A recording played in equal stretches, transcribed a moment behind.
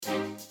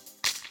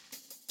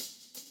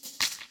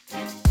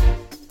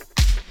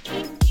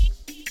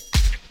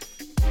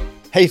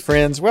Hey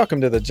friends, welcome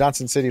to the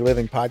Johnson City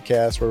Living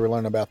Podcast, where we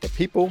learn about the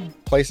people,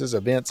 places,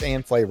 events,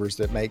 and flavors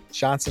that make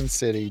Johnson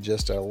City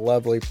just a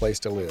lovely place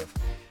to live.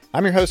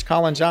 I'm your host,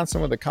 Colin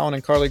Johnson, with the Colin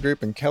and Carly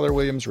Group and Keller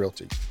Williams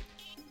Realty.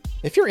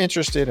 If you're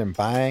interested in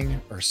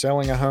buying or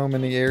selling a home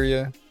in the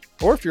area,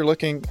 or if you're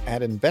looking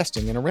at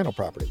investing in a rental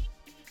property,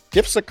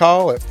 give us a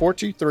call at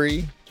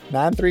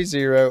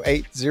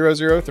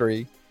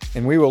 423-930-8003,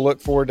 and we will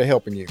look forward to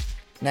helping you.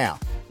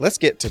 Now, let's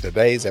get to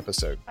today's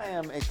episode. I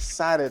am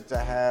excited to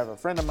have a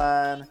friend of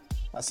mine.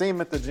 I see him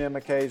at the gym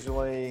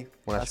occasionally.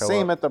 I see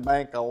him at the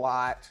bank a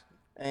lot.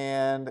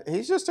 And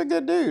he's just a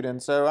good dude.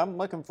 And so I'm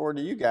looking forward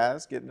to you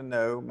guys getting to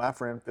know my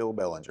friend Phil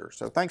Bellinger.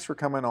 So thanks for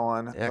coming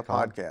on the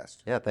podcast.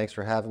 Yeah, thanks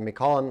for having me.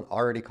 Colin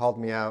already called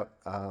me out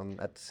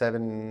at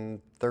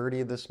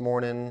 7:30 this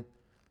morning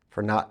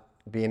for not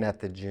being at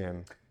the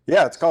gym.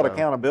 Yeah, it's called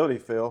accountability,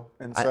 Phil.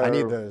 And so I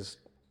need those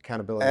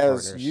accountability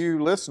partners. As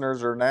you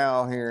listeners are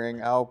now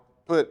hearing, I'll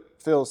put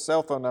Phil's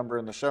cell phone number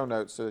in the show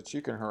notes so that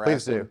you can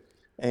harass him.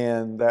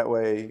 And that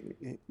way,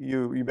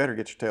 you better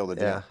get your tail to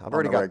do. Yeah, I've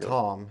already got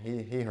Tom.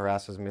 He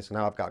harasses me, so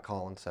now I've got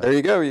Colin. So there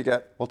you go.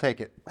 We'll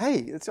take it. Hey,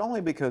 it's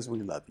only because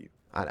we love you.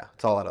 I know.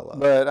 It's all out of love.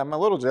 But I'm a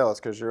little jealous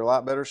because you're a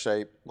lot better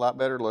shape, a lot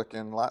better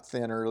looking, a lot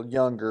thinner,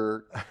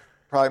 younger.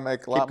 Probably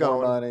make a lot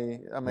more money.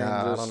 I mean,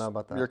 I don't know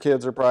about that. Your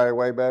kids are probably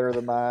way better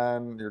than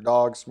mine. Your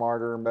dog's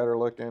smarter and better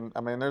looking.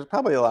 I mean, there's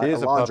probably a lot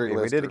of laundry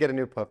list. We did get a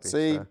new puppy.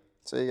 See,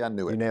 I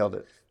knew it. You nailed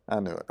it. I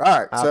knew it. All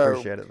right. I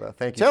appreciate it, though.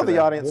 Thank you. Tell the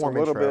audience a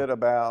little bit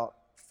about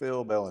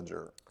Phil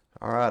Bellinger.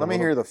 All right. Let me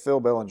hear the Phil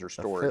Bellinger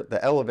story.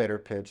 The elevator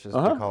pitch, as we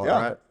call it,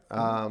 right?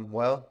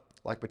 Well,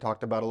 like we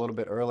talked about a little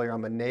bit earlier,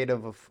 I'm a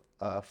native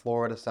of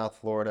Florida, South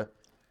Florida.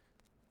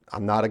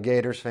 I'm not a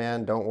Gators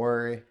fan. Don't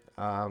worry.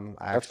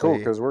 That's cool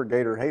because we're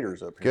Gator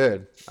haters up here.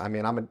 Good. I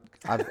mean, I'm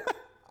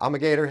a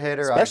Gator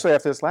hater. Especially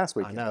after this last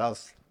weekend. I know that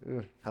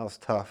was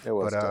tough. It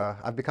was tough.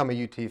 I've become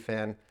a UT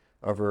fan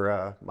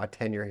over my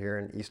tenure here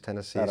in East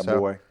Tennessee.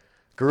 Boy.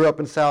 Grew up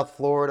in South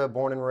Florida,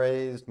 born and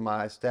raised.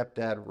 My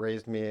stepdad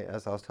raised me,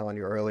 as I was telling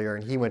you earlier,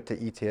 and he went to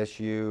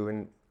ETSU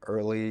in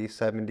early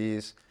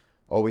 70s.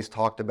 Always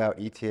talked about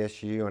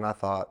ETSU, and I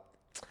thought,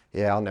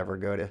 yeah, I'll never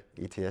go to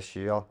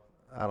ETSU.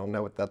 I don't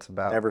know what that's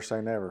about. Never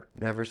say never.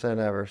 Never say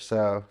never.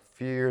 So a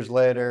few years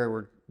later,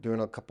 we're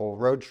doing a couple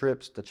road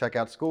trips to check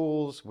out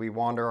schools. We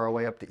wander our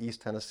way up to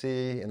East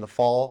Tennessee in the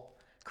fall,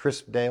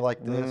 crisp day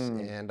like this,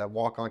 and I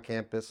walk on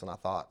campus, and I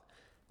thought,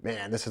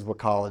 man, this is what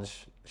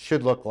college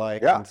should look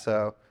like. Yeah. And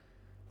so,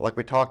 like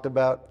we talked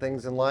about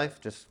things in life,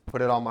 just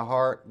put it on my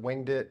heart,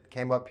 winged it,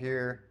 came up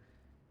here,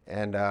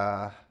 and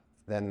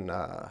then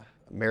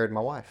married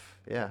my wife.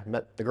 Yeah,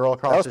 met the girl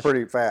across. That was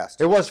pretty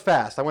fast. It was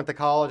fast. I went to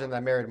college and I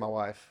married my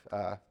wife.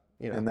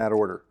 In that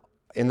order.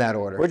 In that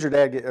order. Where'd your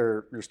dad get,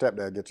 or your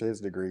stepdad get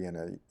his degree in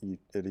at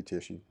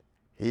ETSU?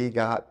 He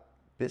got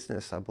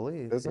business, I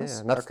believe. Business? Yeah,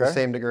 and that's the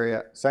same degree.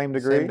 Same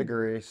degree? Same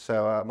degree.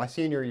 So my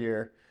senior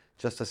year,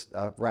 just to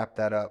wrap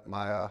that up,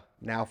 my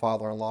now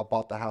father-in-law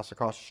bought the house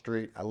across the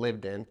street I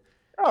lived in.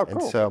 Oh,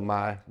 cool. And so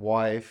my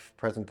wife,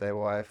 present-day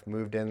wife,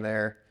 moved in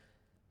there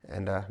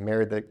and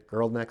married the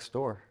girl next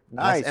door.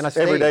 Nice. And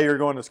every day you're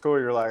going to school,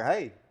 you're like,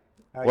 hey.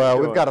 Well,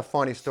 we've got a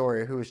funny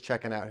story. Who was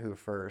checking out who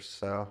first?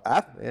 So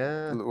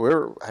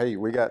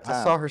we got time.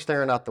 I saw her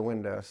staring out the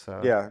window. So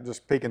yeah,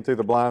 just peeking through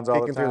the blinds all the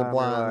time. Peeking through the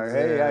blinds.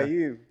 Like, hey, how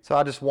you? So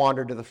I just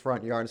wandered to the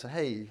front yard and said,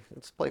 hey,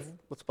 let's play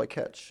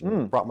catch.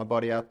 Brought my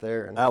buddy out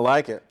there, and I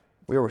like it.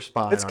 We were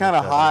spying. It's kind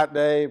of hot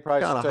day.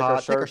 Probably should take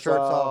our shirts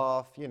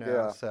off.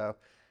 Yeah. So,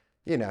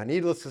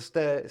 needless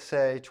to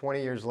say,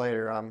 20 years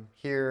later, I'm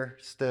here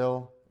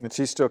still. And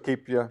she still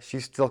keep you?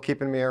 She's still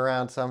keeping me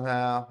around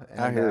somehow. And,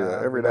 I hear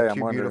that. Every day I'm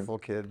two wondering. Beautiful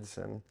kids.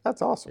 And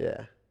that's awesome.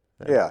 Yeah.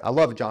 I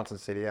love Johnson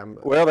City.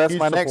 Well, that's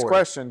my next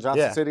question.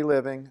 Johnson City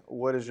Living.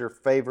 What is your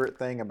favorite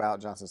thing about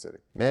Johnson City?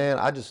 Man,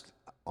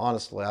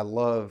 honestly, I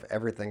love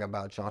everything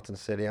about Johnson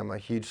City. I'm a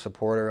huge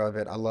supporter of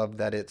it. I love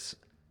that it's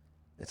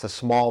a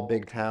small,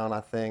 big town,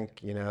 I think.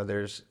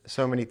 There's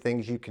so many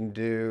things you can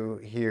do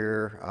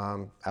here.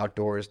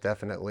 Outdoors,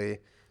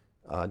 definitely.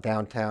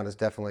 Downtown is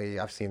definitely,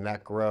 I've seen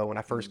that grow. When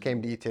I first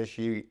came to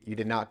ETSU, you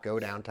did not go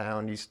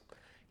downtown. You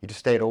just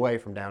stayed away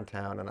from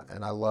downtown.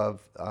 And I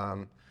love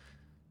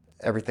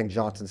everything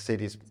Johnson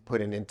City's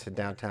putting into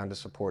downtown to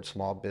support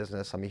small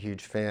business. I'm a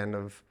huge fan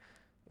of,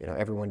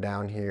 everyone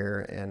down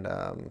here. And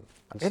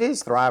it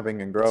is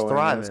thriving and growing. It's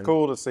thriving. It's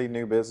cool to see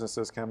new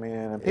businesses come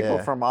in. And people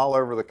from all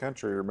over the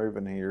country are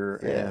moving here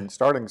and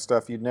starting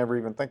stuff you'd never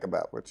even think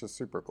about, which is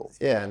super cool.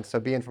 Yeah, and so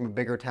being from a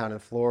bigger town in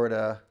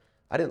Florida,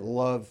 I didn't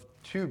love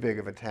too big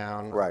of a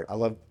town. Right. I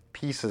love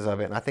pieces of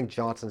it, and I think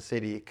Johnson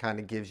City kind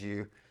of gives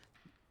you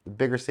the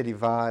bigger city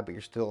vibe, but you're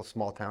still a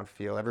small town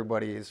feel.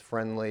 Everybody is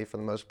friendly for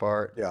the most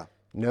part. Yeah.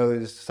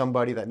 Knows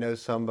somebody that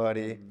knows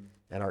somebody,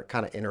 and are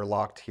kind of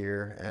interlocked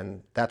here.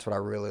 And that's what I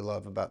really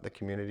love about the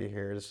community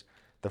here is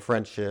the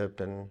friendship,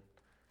 and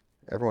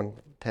everyone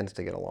tends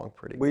to get along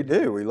pretty good. We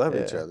do. We love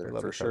each other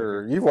for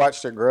sure. You've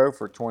watched it grow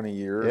for 20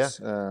 years.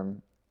 Yeah.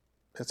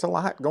 It's a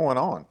lot going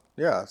on.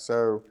 Yeah.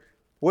 So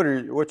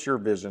what's your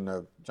vision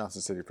of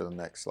Johnson City for the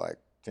next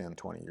 10,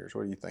 20 years?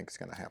 What do you think is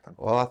going to happen?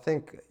 Well, I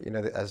think,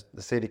 as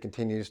the city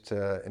continues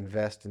to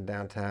invest in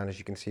downtown, as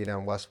you can see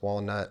down West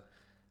Walnut,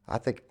 I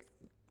think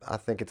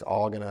it's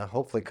all going to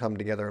hopefully come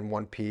together in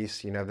one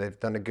piece. They've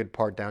done a good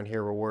part down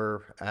here where we're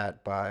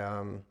at by,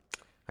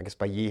 I guess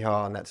by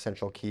Yeehaw and that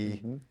Central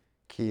Key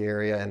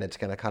area, and it's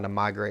going to kind of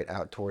migrate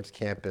out towards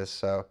campus.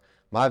 So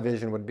my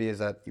vision would be is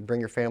that you bring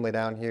your family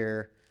down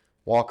here,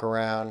 walk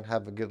around,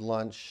 have a good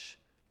lunch,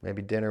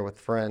 maybe dinner with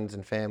friends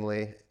and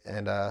family,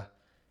 and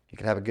you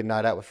can have a good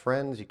night out with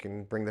friends. You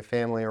can bring the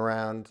family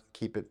around,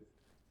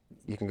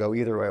 you can go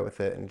either way with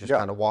it and just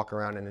kind of walk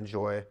around and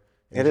enjoy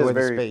the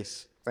very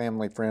space.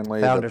 Family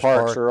friendly. Founders the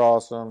parks Park. are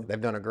awesome.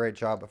 They've done a great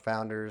job of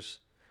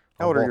Founders.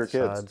 How old are your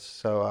kids? Sides.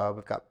 So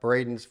we've got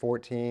Braden's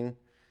 14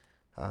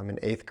 in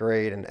 8th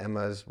grade, and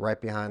Emma's right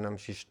behind them.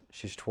 She's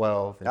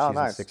 12, and she's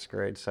nice. in 6th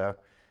grade. So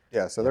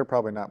yeah, so they're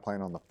probably not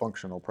playing on the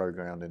functional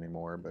playground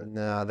anymore. But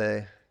no,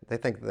 they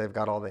think they've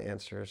got all the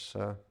answers.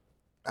 So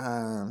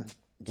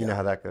you know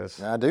how that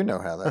goes. I do know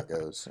how that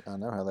goes. I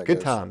know how that Good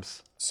goes.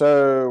 times.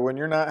 So when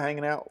you're not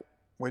hanging out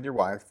with your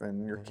wife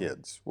and your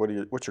kids,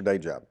 what's your day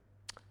job?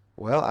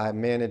 Well, I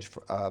manage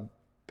a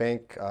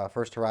bank,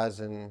 First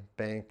Horizon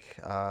Bank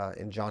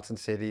in Johnson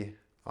City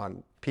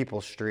on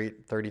Peoples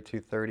Street,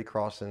 3230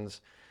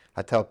 Crossings.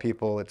 I tell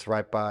people it's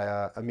right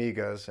by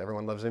Amigos.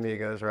 Everyone loves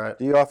Amigos, right?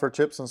 Do you offer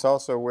chips and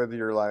salsa with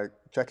your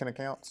checking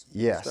accounts?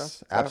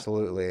 Yes,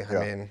 absolutely. Yeah.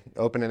 I mean,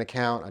 open an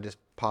account, I just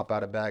pop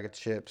out a bag of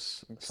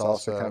chips,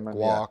 Salsa salsa, coming,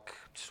 guac,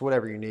 just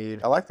whatever you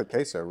need. I like the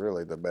queso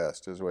really the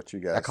best is what you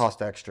guys. That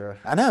costs extra.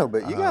 I know,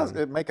 but you guys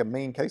make a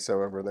mean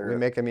queso over there. We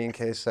make a mean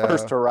queso.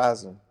 First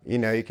Horizon. You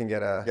can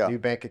get a new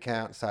bank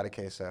account, side of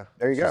queso.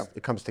 There you go.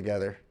 It comes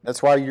together.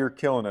 That's why you're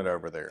killing it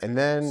over there. And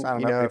then,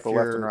 Signing up if people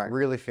left and you're right.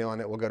 really feeling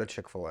it, we'll go to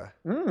Chick-fil-A.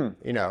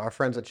 Our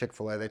friends at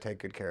Chick-fil-A, they take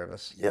good care of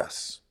us.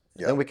 Yes.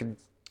 Yeah. Then we could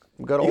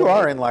go to You Old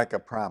are Navy. in like a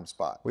prime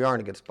spot. We are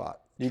in a good spot.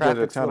 You get a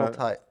Traffic's ton little of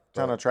tight.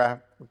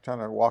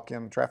 ton of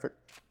walk-in traffic.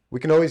 We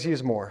can always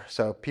use more.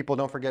 So people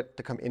don't forget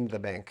to come into the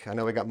bank. I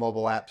know we got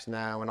mobile apps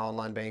now and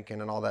online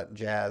banking and all that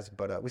jazz,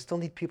 but we still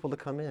need people to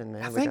come in,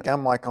 man. I think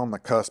I'm like on the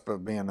cusp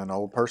of being an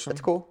old person. That's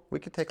cool. We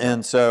could take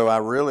And so I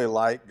really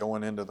like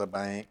going into the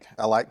bank.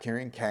 I like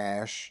carrying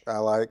cash. I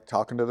like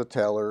talking to the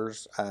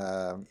tellers.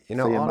 Seeing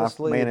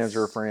honestly, my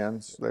manager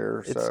friends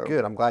there. It's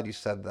good. I'm glad you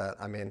said that.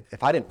 I mean,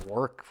 if I didn't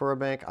work for a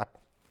bank, I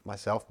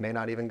myself may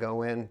not even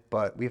go in,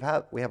 but we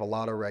have a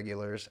lot of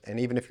regulars, and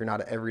even if you're not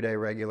an everyday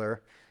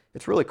regular,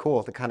 it's really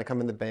cool to kind of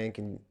come in the bank.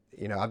 And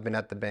I've been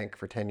at the bank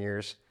for 10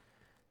 years.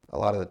 A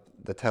lot of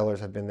the tellers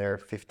have been there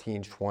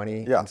 15,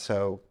 20. Yeah. And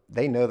so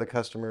they know the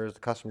customers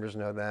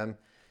know them,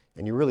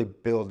 and you really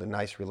build a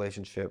nice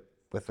relationship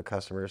with the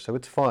customers. So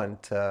it's fun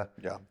to,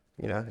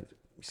 you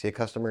see a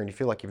customer and you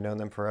feel like you've known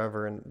them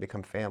forever and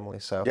become family.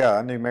 So yeah,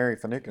 I knew Mary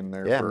Finucane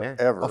there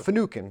forever. Oh,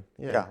 Finucane.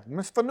 Yeah,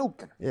 Miss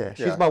Finucane. Yeah,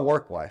 she's my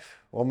work wife.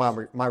 Well,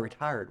 my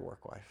retired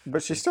work wife.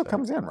 But she still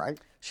comes in, right?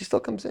 She still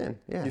comes in.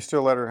 Yeah. You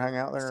still let her hang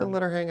out there? Still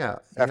let her hang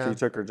out. After you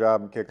took her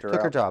job and kicked her out?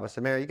 Took her job. I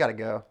said, Mary, you got to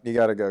go. You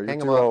got to go. You're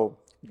too old.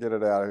 Get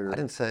it out of here. I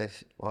didn't say.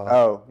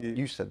 Well,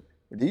 you said.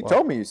 You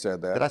told me you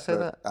said that. Did I say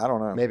that? I don't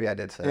know. Maybe I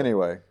did say it.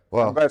 Anyway,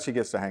 I'm glad she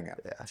gets to hang out.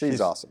 Yeah, she's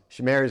awesome.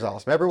 Mary's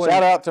awesome. Everyone.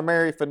 Shout out to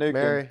Mary Finucane.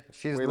 Mary,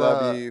 we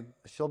love you.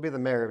 She'll be the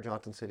mayor of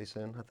Johnson City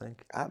soon, I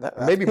think.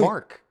 Maybe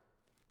Mark.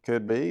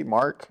 Could be.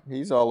 Mark,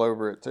 he's all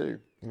over it too.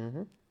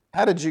 Mm-hmm.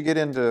 How did you get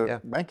into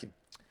banking?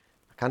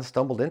 I kind of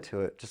stumbled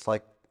into it, just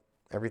like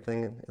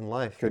everything in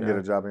life. Couldn't get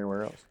a job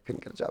anywhere else.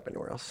 Couldn't get a job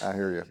anywhere else. I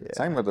hear you. Yeah.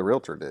 Same with the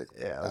realtor gig.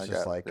 Yeah, I was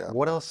just like,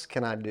 what else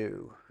can I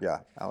do?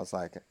 Yeah, I was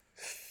like,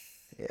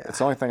 it's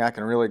the only thing I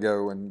can really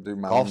go and do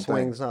my own Golf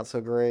swing's not so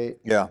great.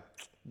 Yeah,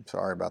 I'm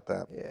sorry about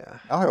that. Yeah,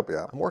 I'll help you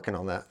out. I'm working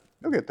on that.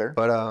 You'll get there.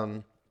 But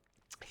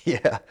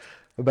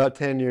about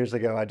 10 years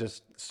ago, I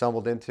just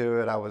stumbled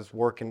into it. I was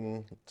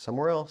working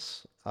somewhere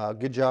else,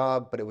 good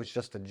job, but it was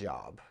just a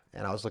job,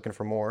 and I was looking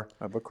for more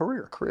of a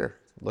career,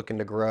 looking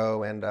to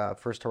grow. And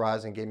First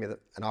Horizon gave me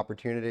an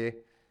opportunity,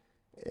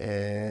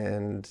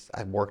 and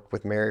I worked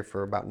with Mary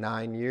for about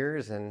 9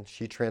 years, and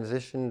she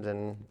transitioned,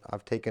 and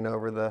I've taken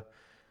over the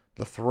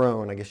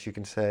throne, I guess you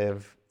can say,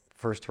 of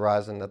First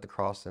Horizon at the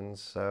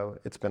Crossings. So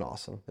it's been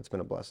awesome. It's been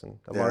a blessing.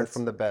 I learned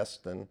from the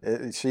best, and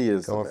she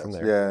is going the best. from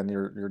there. Yeah, and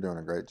you're doing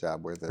a great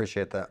job with it.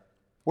 Appreciate that.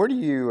 Where do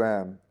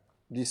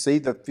you see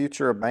the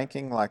future of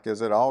banking? Like,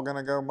 is it all going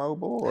to go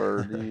mobile,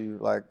 or do you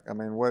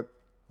what?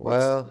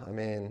 Well, I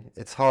mean,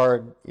 it's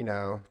hard,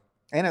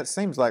 And it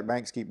seems like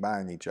banks keep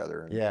buying each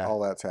other, and all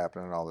that's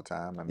happening all the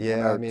time. And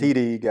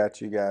TD got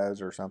you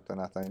guys or something,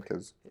 I think.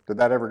 Did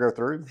that ever go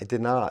through? It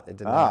did not. It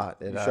did not.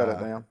 You shut it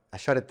down? I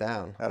shut it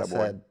down. I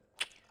said,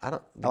 I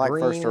like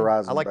green, First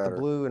Horizon I like better. The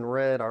blue and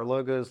red. Our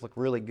logos look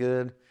really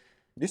good.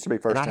 It used to be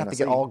First Tennessee. And I'd have to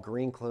get all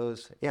green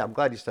clothes. Yeah, I'm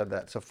glad you said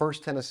that. So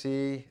First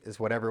Tennessee is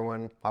what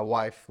my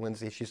wife,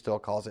 Lindsay, she still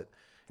calls it.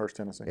 First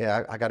Tennessee.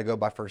 Yeah, I got to go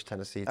by First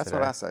Tennessee That's today.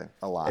 what I say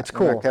a lot. It's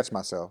cool. I catch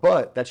myself.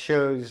 But that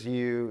shows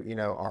you,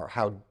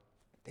 how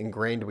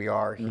ingrained we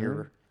are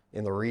here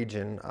in the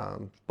region.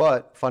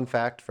 But fun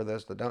fact for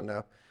those that don't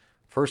know,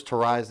 First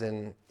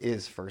Horizon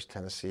is First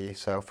Tennessee.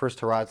 So First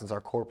Horizon's our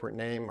corporate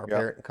name, our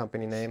parent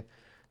company name.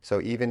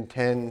 So even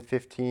 10,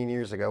 15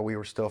 years ago, we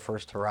were still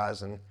First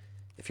Horizon.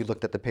 If you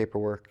looked at the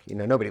paperwork,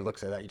 nobody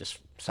looks at that. You just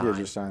sign. You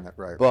just sign it,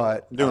 right.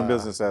 But doing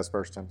business as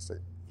First Tennessee.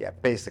 yeah,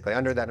 basically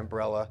under that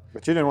umbrella.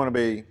 But you didn't want to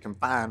be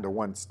confined to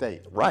one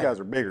state. Right. You guys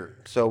are bigger.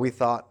 So we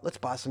thought, let's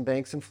buy some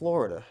banks in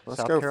Florida, Let's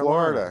South go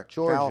Carolina,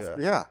 Florida, Georgia.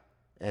 Yeah.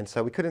 And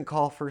so we couldn't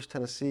call First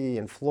Tennessee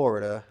in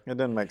Florida. It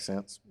doesn't make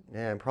sense.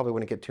 Yeah, and probably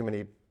wouldn't get too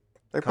many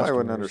They probably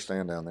wouldn't customers.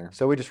 understand down there.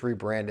 So we just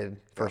rebranded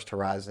First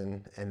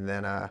Horizon, and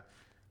then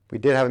we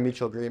did have a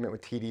mutual agreement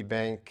with TD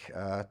Bank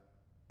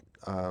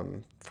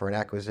for an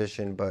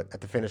acquisition, but at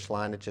the finish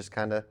line, it just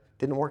kind of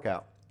didn't work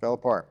out. Fell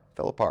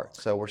apart.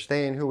 So we're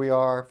staying who we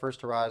are,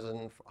 First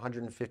Horizon,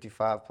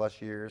 155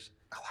 plus years,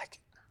 I like it.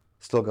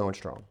 still going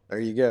strong. There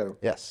you go.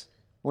 Yes.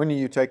 When are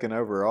you taking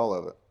over all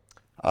of it?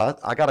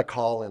 I got a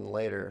call in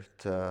later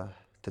to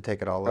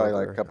take it all Probably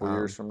over. like a couple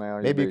years from now.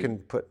 Maybe you can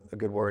put a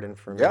good word in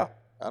for me. Yeah,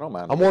 I don't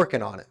mind. I'm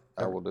working on it.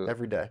 I will do it.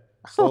 Every day,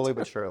 slowly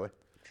but surely.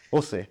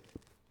 We'll see.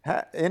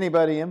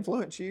 Anybody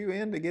influence you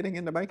into getting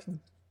into banking?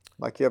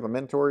 Like you have a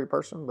mentor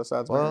person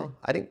besides Mary? Well,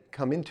 I didn't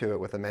come into it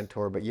with a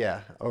mentor, but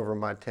yeah, over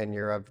my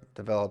tenure, I've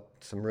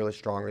developed some really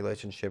strong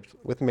relationships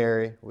with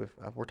Mary.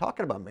 We're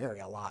talking about Mary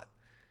a lot.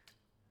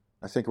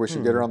 I think we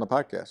should get her on the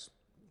podcast.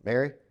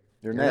 Mary,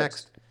 You're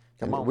next.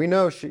 Come on. We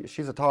know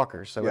she's a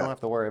talker, so we Yeah. don't have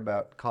to worry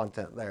about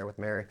content there with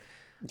Mary.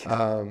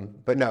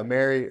 But no,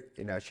 Mary,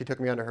 she took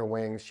me under her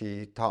wings.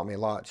 She taught me a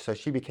lot, so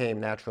she became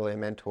naturally a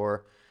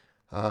mentor.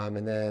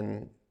 And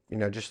then,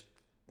 just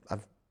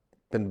I've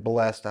been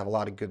blessed to have a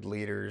lot of good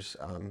leaders.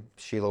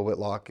 Sheila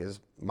Whitlock is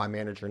my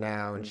manager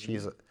now, and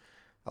she's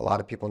a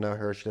lot of people know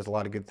her. She does a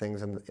lot of good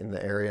things in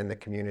the area, in the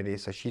community.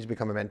 So she's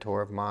become a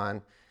mentor of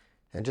mine,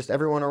 and just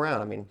everyone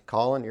around. I mean,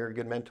 Colin, you're a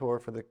good mentor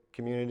for the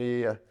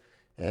community,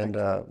 and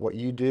what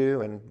you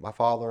do. And my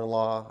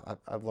father-in-law,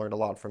 I've learned a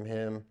lot from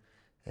him.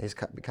 He's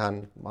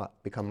become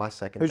my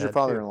second. Who's your dad, too.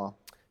 father-in-law?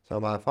 So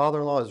my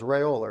father-in-law is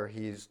Ray Oler.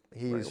 He's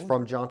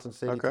from Johnson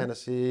City, Okay.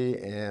 Tennessee,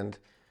 and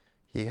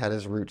he had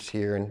his roots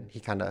here, and he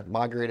kind of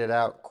migrated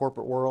out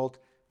corporate world,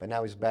 but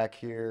now he's back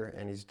here,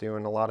 and he's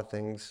doing a lot of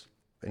things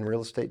in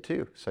real estate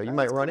too. So you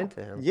might run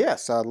into him.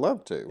 Yes, I'd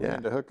love to. We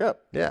need to hook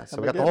up. Yeah. So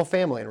we got the whole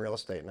family in real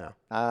estate now.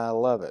 I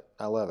love it.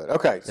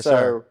 Okay, so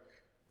sir.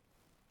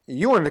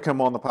 you wanted to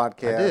come on the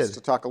podcast did.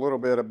 to talk a little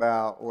bit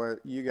about what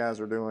you guys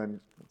are doing,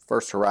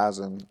 First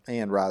Horizon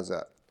and Rise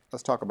Up.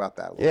 Let's talk about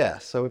that a little. Yeah.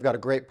 So we've got a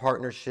great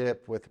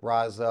partnership with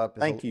Rise Up.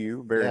 Thank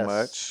you very Yes,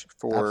 much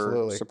for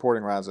absolutely.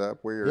 supporting Rise Up.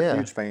 We're Yeah.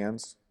 huge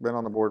fans. Been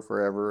on the board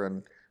forever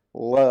and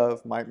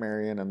love Mike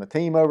Marion and the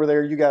team over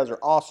there. You guys are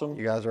awesome.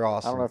 You guys are I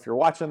awesome. don't know if you're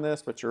watching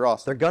this, but you're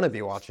awesome. They're gonna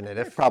be watching it.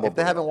 If Probably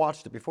they haven't will.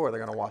 watched it before, they're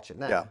gonna watch it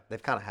now. Yeah.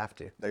 They've kind of have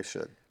to. They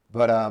should.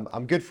 But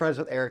I'm good friends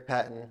with Eric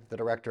Patton, the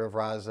director of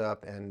Rise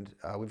Up, and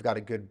we've got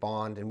a good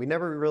bond. And we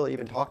never really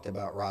even talked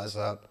about Rise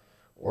Up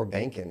or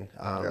banking.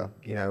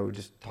 We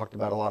just talked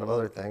about a lot of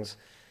other things.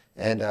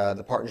 And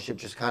the partnership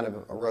just kind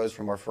of arose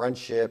from our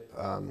friendship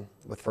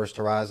with First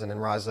Horizon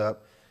and Rise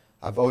Up.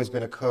 I've always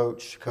been a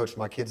coached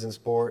my kids in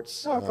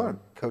sports. Oh, fun.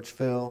 Coach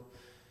Phil,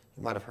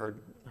 you might have heard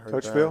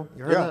Coach that. Phil?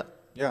 You heard that?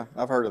 Yeah,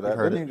 I've heard of that.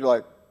 heard Didn't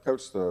you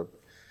coach the,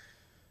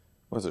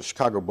 was it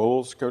Chicago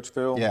Bulls, Coach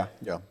Phil? Yeah.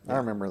 Yeah, I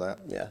remember that.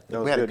 Yeah. That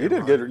was We had a good. You good did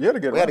run. good. You had a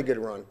good We run. had a good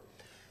run.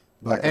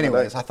 But Back in the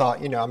anyways, day. I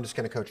thought, I'm just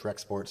going to coach rec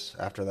sports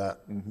after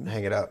that.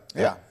 Hang it up.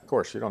 Yeah, of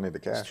course. You don't need the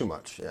cash. It's too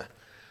much, yeah.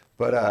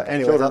 But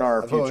anyways, Children are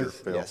our I've future, always-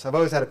 Phil. Yes, I've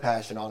always had a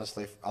passion,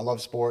 honestly. I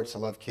love sports, I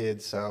love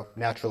kids, so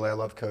naturally I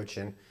love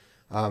coaching.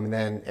 And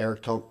then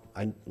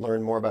I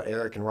learned more about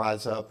Eric and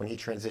Rise Up when he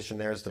transitioned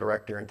there as the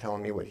director and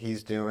telling me what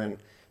he's doing.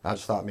 I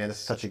just thought, man, this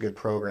is such a good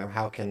program.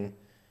 How can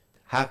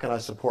I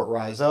support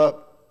Rise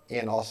Up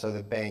and also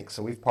the bank?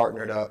 So we've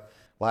partnered up.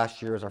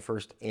 Last year was our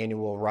first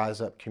annual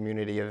Rise Up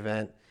community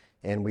event,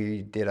 and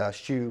we did a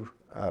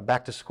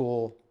back to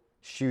school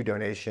shoe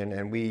donation,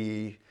 and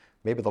maybe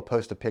they'll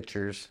post the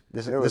pictures.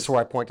 This is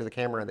where I point to the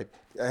camera and they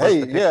post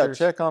Hey, the yeah, pictures.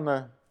 check on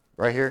the.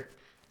 Right here.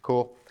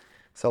 Cool.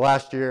 So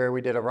last year we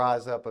did a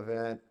Rise Up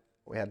event.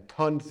 We had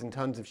tons and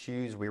tons of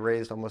shoes. We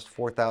raised almost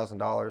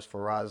 $4,000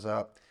 for Rise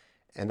Up,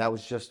 and that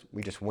was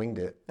we just winged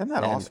it. Isn't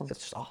that And awesome? It's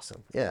just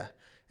awesome. Yeah.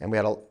 And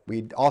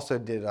we also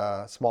did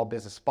a small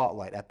business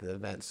spotlight at the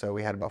event. So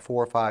we had about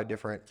 4 or 5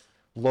 different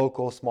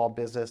local small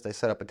business. They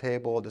set up a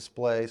table, a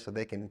display, so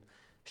they can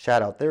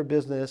shout out their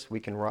business. We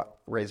can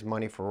raise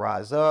money for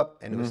Rise Up,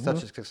 and it was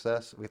such a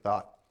success. We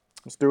thought,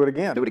 Let's do it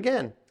again. do it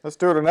again. Let's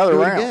do it another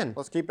Do it round. again.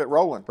 Let's keep it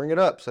rolling. Bring it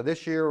up. So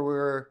this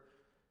year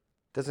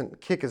doesn't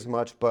kick as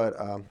much, but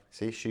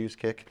see, shoes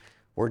kick.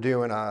 We're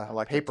doing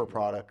like paper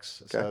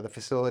products. Okay. So the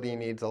facility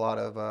needs a lot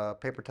of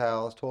paper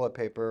towels, toilet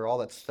paper, all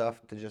that stuff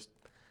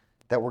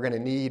that we're going to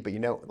need. But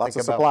Lots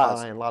think of about supplies.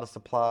 buying a lot of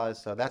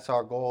supplies. So that's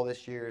our goal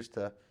this year is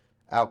to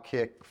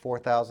outkick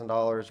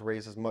 $4,000,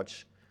 raise as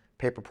much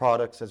paper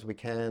products as we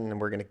can, and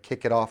we're going to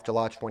kick it off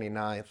July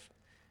 29th.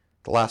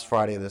 The last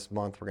Friday of this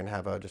month, we're going to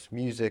have just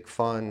music,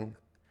 fun,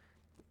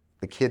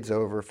 the kids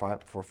over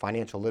for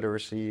financial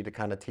literacy to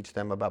kind of teach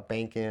them about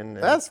banking. And,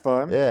 That's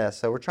fun. yeah,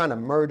 so we're trying to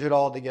merge it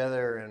all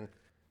together and,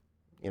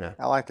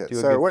 I like it.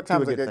 So what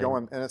time's it get thing.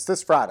 going? And it's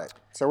this Friday.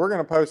 So we're going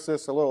to post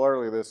this a little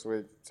early this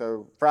week.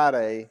 So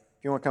Friday,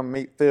 if you want to come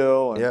meet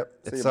Phil. And Yep,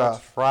 it's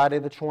Friday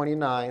the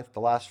 29th, the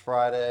last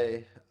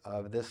Friday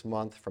of this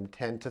month from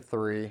 10 to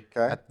 3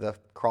 at the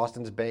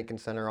Croston's Banking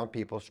Center on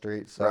People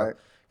Street. So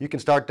you can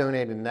start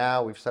donating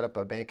now. We've set up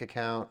a bank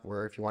account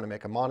where if you want to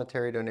make a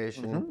monetary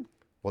donation,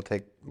 we'll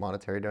take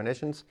monetary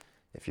donations.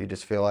 If you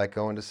just feel like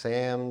going to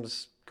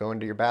Sam's, going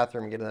to your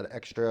bathroom and getting that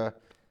extra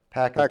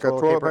pack of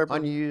toilet paper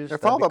unused.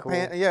 If all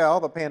the all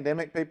the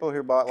pandemic people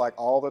who bought like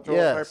all the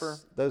toilet paper,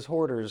 those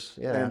hoarders,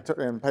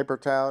 and paper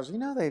towels,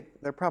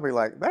 they're probably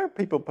like, there are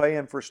people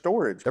paying for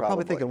storage. They're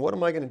probably thinking, what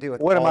am I going to do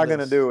with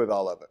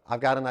all of it?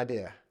 I've got an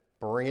idea.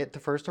 Bring it to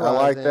First Horizon. I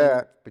like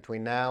that.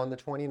 Between now and the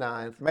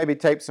 29th. Maybe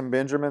tape some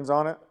Benjamins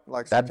on it,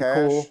 like some cash.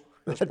 That'd be cool.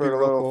 Just put a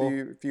little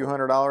few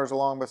 $100s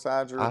along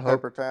beside your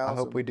paper towels. I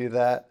hope we do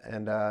that.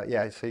 And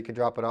so you can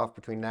drop it off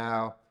between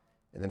now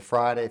and then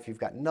Friday. If you've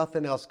got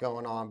nothing else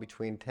going on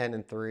between 10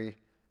 and 3,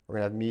 we're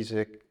going to have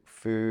music,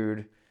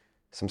 food,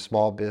 some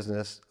small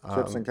business.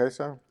 Chips and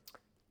queso?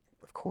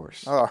 Of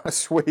course. Oh,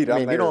 sweet. I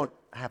mean, you don't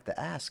have to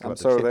ask about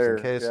the chips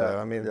and queso.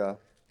 Yeah. I mean,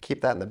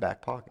 keep that in the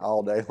back pocket.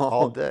 All day long.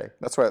 All day.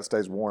 That's why it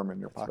stays warm in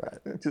your pocket.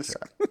 That's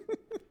right.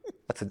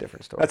 That's a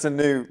different story. That's a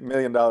new $1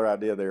 million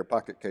idea there,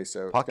 pocket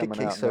queso. Pocket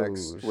coming quesos. Out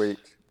next week.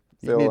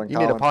 You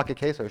need a pocket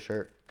queso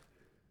shirt.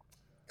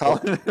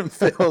 Colin and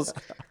Phil's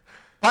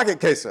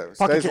pocket queso.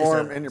 Stays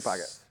warm in your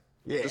pocket.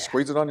 Yeah. Just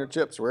squeeze it on your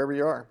chips wherever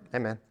you are. Hey,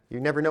 man, you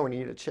never know when you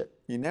need a chip.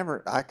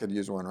 I could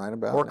use one right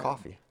about now. Or now.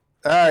 Coffee.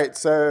 All right,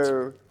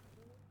 so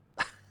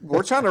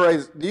we're trying to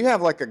raise, do you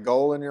have like a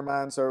goal in your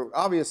mind? So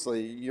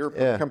obviously you're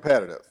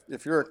competitive.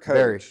 If you're a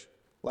coach,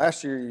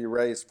 last year you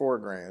raised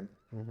 $4,000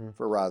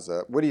 for Rise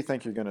Up. What do you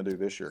think you're going to do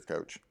this year,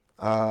 Coach?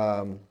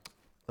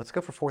 Let's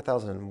go for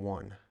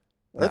 4,001.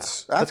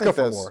 Let's go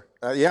for more.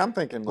 I'm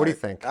thinking. What do you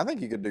think? I think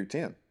you could do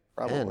 10,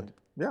 probably. 10?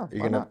 Yeah.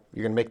 You're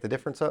gonna make the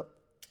difference up?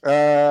 Put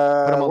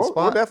them on the spot.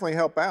 We'll definitely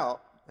help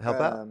out.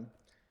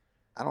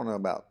 I don't know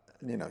about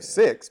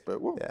 6,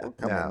 but we'll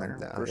come in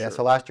there. For sure.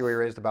 So last year we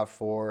raised about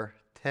 4.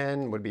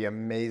 10 would be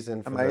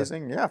amazing.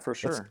 For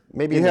sure.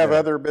 Maybe you have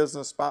other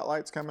business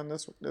spotlights coming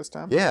this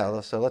time? Yeah,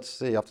 so let's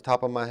see. Off the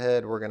top of my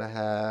head, we're going to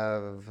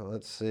have,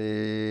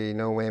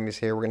 no whammies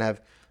here. We're going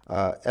to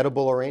have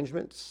edible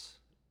arrangements.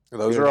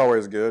 Those are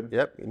always good.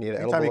 Yep, you need an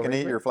edible Anytime you can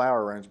eat your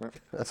flower arrangement.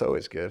 That's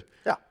always good.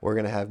 Yeah. We're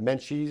going to have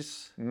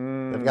Menchie's.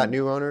 They've got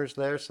new owners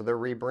there, so they're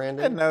rebranding.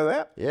 Didn't know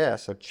that. Yeah,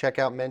 so check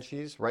out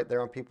Menchie's right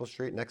there on People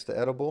Street next to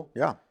Edible.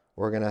 Yeah.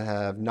 We're going to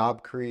have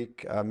Knob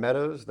Creek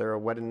Meadows. They're a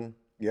wedding.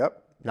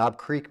 Yep. Knob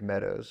Creek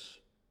Meadows.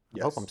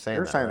 Yes. I hope I'm saying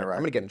You're that saying right. it right.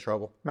 I'm going to get in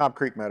trouble. Knob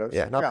Creek Meadows.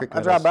 Yeah, Knob Creek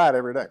Meadows. I drive by it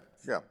every day.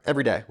 Yeah.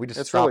 Every day. We just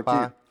it's stop really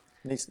by.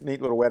 Cute.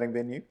 Neat little wedding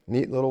venue.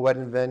 Neat little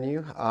wedding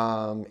venue.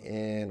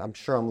 And I'm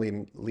sure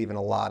I'm leaving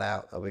a lot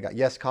out. We got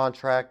Yes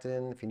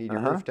Contracting, if you need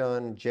your roof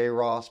done. J.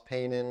 Ross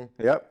Painting.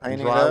 Yep,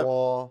 painting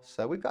drywall.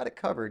 So we've got it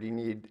covered. You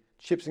need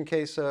chips and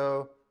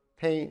queso,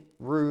 paint,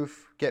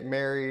 roof, get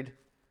married,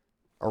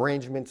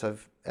 arrangements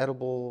of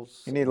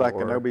edibles. You need like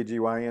an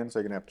OBGYN so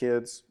you can have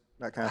kids,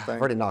 that kind of thing.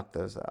 I've already knocked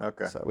those out.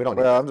 Okay. So we don't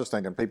need I'm just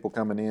thinking people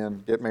coming in,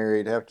 get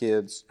married, have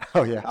kids.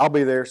 Oh, yeah. I'll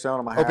be there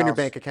selling them a house. Open your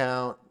bank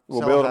account.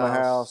 We'll build them a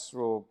house.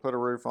 We'll put a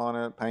roof on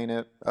it, paint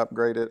it,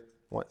 upgrade it.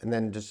 And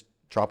then just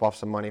drop off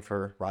some money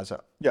for Rise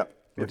Up. Yeah.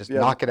 We'll just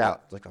knock it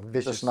out. It's like a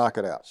vicious Just knock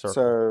it out. circle.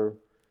 So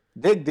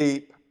dig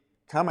deep,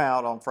 come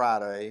out on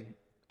Friday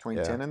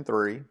between 10 and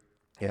 3.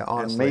 Yeah,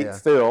 honestly. And meet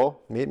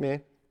Phil. Meet me.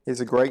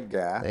 He's a great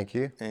guy. Thank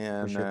you.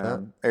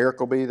 And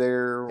Eric will be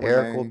there.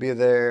 Eric will be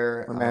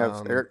there. We're going to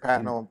have Eric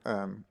Patton. We're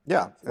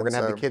going to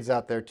have the kids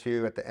out there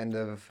too at the end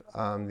of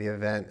the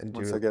event and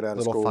do a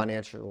little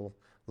financial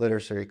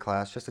literacy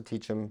class just to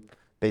teach them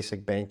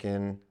basic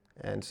banking.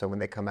 And so when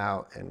they come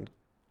out and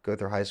go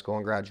through high school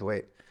and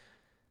graduate,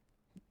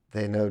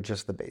 they know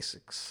just the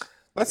basics.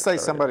 Let's say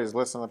somebody's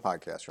listening to the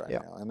podcast right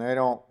now and they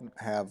don't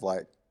have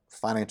like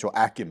financial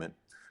acumen.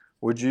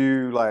 Would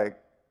you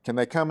can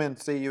they come and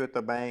see you at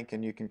the bank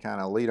and you can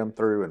kind of lead them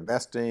through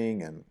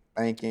investing and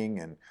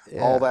banking and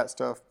all that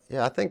stuff?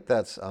 Yeah, I think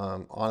that's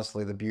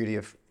honestly the beauty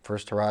of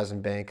First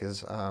Horizon Bank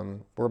is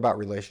we're about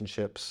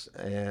relationships,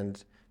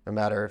 and no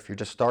matter if you're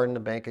just starting a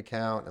bank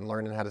account and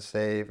learning how to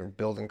save and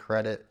building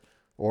credit,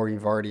 or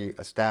you've already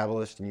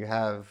established and you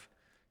have,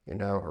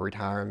 a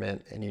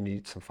retirement and you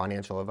need some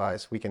financial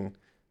advice, we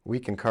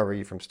can cover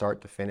you from start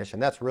to finish.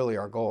 And that's really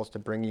our goal, is to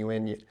bring you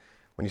in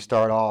when you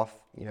start off,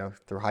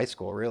 through high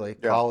school, really,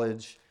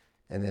 college,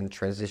 and then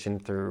transition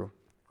through,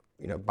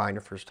 buying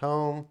your first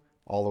home,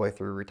 all the way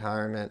through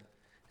retirement,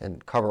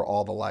 and cover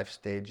all the life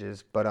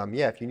stages. But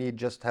if you need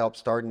just help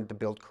starting to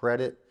build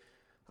credit,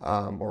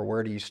 or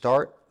where do you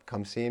start,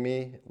 come see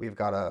me. We've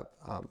got a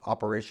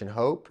Operation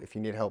Hope. If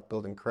you need help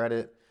building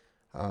credit,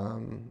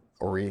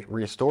 or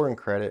restoring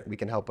credit, we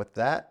can help with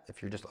that.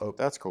 If you're just open.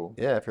 That's cool.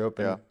 Yeah, if you're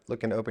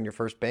looking to open your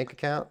first bank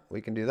account,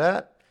 we can do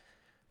that.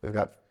 We've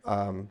got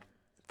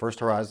First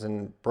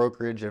Horizon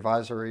brokerage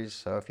advisories.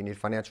 So if you need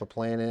financial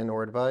planning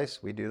or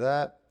advice, we do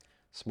that.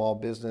 Small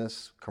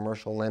business,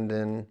 commercial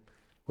lending,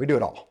 we do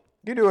it all.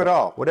 You do it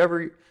all.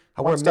 Whatever.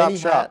 I wear One-stop many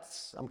shop.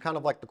 hats. I'm kind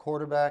of like the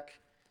quarterback.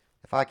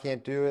 If I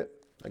can't do it,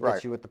 I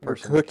get you with the Or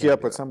person. hook that you can up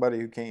do with it. somebody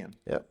who can.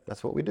 Yep,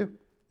 that's what we do.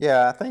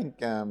 Yeah, I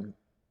think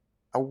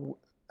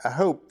I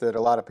hope that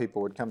a lot of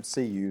people would come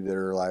see you that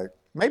are like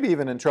maybe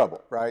even in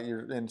trouble, right?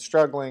 You're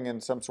struggling in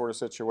some sort of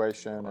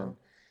situation, and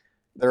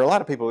there are a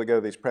lot of people that go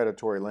to these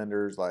predatory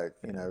lenders, like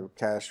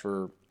cash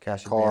for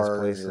Cash advance cars or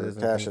places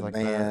and cash things like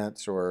that.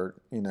 advance or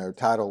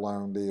title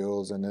loan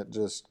deals, and it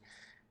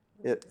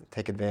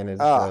Take advantage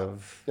it's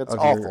of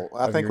awful.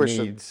 I of think your we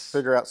should needs.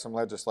 figure out some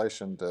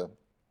legislation to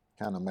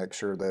kind of make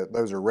sure that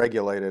those are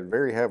regulated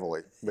very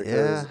heavily,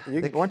 because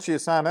once you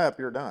sign up,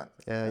 you're done.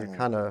 Yeah, you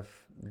kind of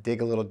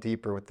dig a little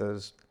deeper with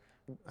those.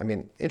 I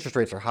mean, interest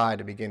rates are high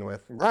to begin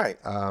with, Right.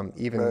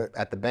 even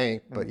at the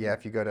bank. But yeah,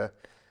 if you go to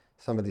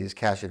some of these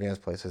cash advance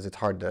places, it's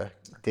hard to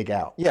dig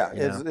out. Yeah,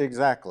 you know?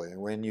 exactly.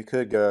 When you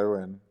could go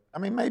and, I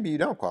mean, maybe you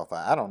don't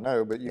qualify. I don't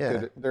know, but you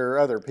could. There are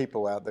other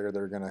people out there that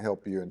are going to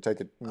help you and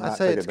I'd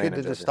say it's good to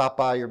advantage just of stop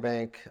by your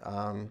bank.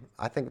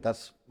 I think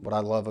that's what I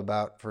love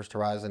about First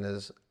Horizon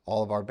is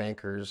all of our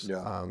bankers,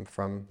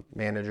 from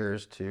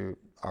managers to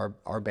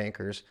our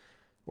bankers.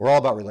 We're all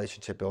about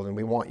relationship building.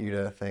 We want you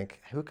to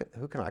think, who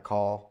can I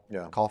call?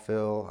 Yeah. Call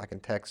Phil. I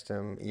can text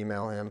him,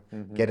 email him,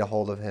 get a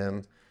hold of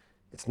him.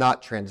 It's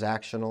not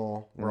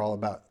transactional. We're all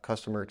about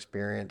customer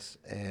experience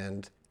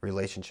and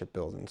relationship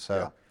building.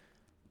 So,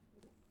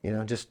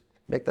 just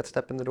make that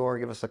step in the door.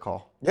 Give us a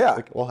call. Yeah,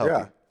 We'll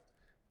help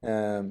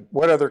you.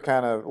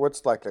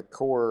 What's like a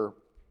core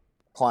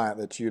client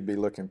that you'd be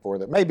looking for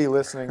that may be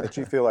listening that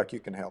you feel like you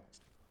can help?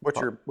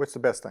 What's the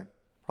best thing?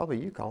 Probably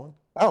you, Colin.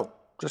 Oh,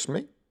 just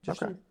me?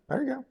 Just Okay, you.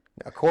 there you go.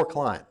 A core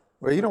client.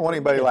 Well, you don't want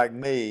anybody like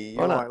me. You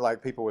Why not? want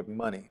like people with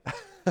money.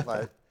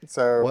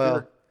 So,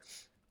 Well-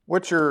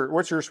 what's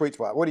your sweet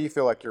spot? What do you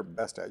feel like you're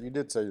best at? You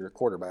did say you're a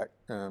quarterback,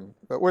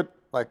 but what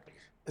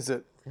is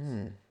it?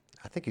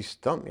 I think you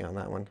stumped me on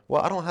that one.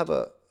 Well, I don't have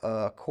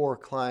a core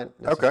client.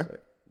 Okay, necessarily.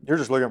 you're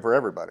just looking for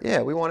everybody.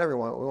 Yeah, we want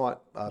everyone. We want.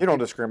 You don't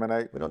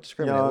discriminate. We don't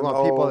discriminate. Young, We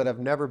want people old. that have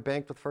never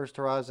banked with First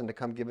Horizon to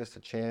come give us a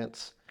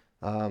chance.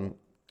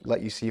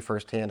 Let you see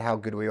firsthand how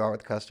good we are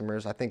with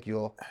customers. I think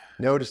you'll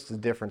notice the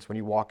difference when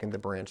you walk in the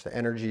branch. The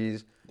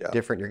energy's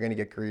different. You're going to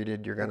get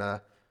greeted. You're going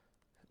to.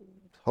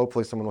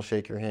 Hopefully, someone will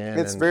shake your hand.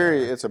 It's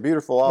a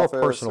beautiful office.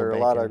 personal There are a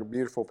lot banking. of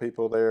beautiful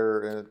people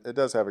there, and it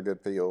does have a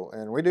good feel.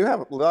 And we do have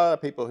a lot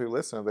of people who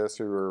listen to this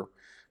who are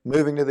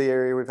moving to the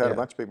area. We've had a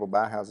bunch of people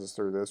buy houses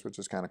through this, which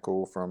is kind of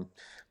cool, from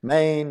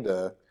Maine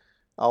to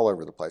all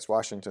over the place,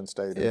 Washington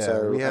State. Yeah, And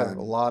so we have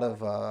a lot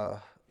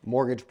of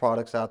mortgage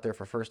products out there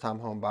for first-time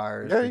home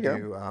buyers. There We you go.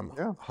 do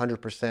Yeah.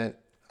 100%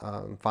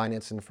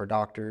 financing for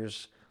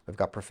doctors. We've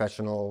got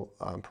professional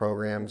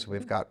programs.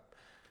 We've got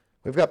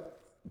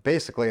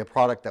basically a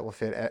product that will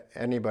fit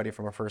anybody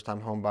from a first-time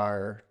home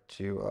buyer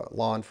to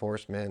law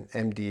enforcement,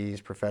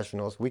 MDs,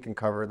 professionals. We can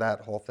cover that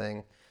whole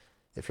thing.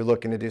 If you're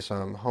looking to do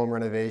some home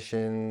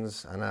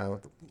renovations, I know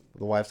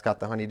the wife's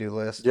got the honey-do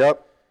list.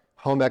 Yep.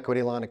 Home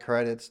equity line of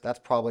credits, that's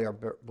probably our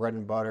bread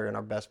and butter and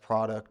our best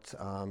product.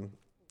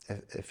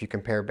 If you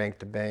compare bank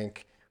to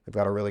bank, we've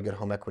got a really good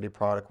home equity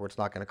product where it's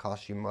not going to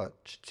cost you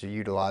much to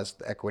utilize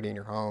the equity in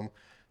your home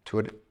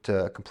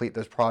to complete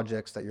those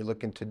projects that you're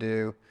looking to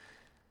do.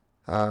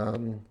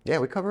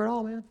 We cover it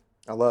all, man.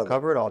 I love it.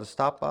 Cover it all. Just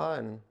stop by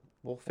and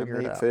we'll figure it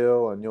Meet out.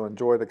 Phil, and you'll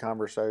enjoy the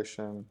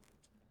conversation.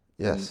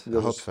 Yes, You'll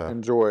I hope just so.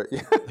 enjoy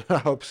it. I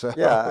hope so.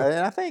 Yeah,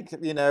 and I think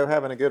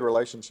having a good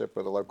relationship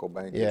with a local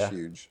bank is Yeah.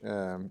 huge.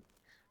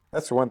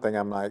 That's the one thing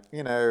I'm like,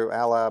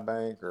 Ally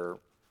Bank or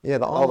Yeah,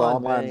 the all the online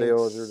online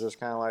deals banks, are just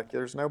kind of like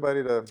there's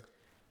nobody to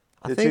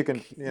I that think you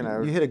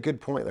can you hit a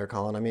good point there,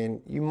 Colin. I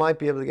mean, you might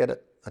be able to get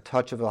a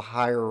touch of a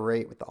higher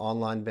rate with the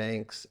online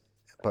banks,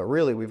 but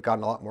really we've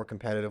gotten a lot more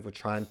competitive with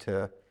trying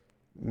to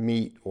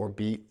meet or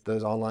beat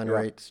those online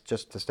rates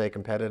just to stay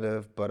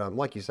competitive. But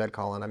like you said,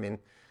 Colin, I mean,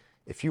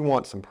 if you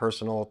want some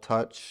personal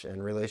touch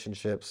and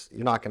relationships,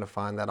 you're not going to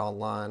find that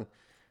online.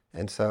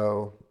 And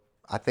so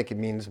I think it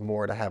means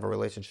more to have a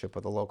relationship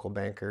with a local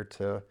banker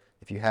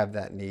if you have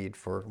that need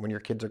for when your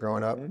kids are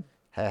growing up.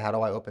 Hey, how do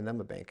I open them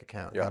a bank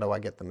account? How do I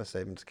get them a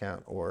savings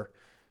account? Or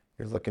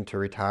you're looking to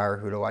retire,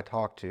 who do I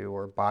talk to?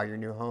 Or buy your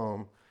new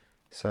home.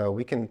 So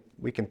we can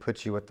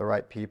put you with the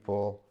right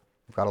people.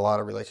 We've got a lot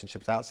of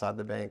relationships outside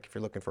the bank. If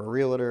you're looking for a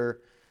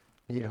realtor,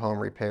 need home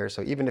repair.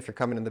 So even if you're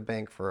coming in the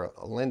bank for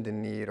a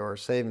lending need or a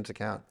savings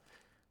account,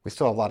 we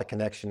still have a lot of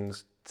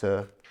connections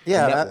to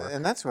network.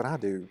 and that's what I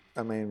do.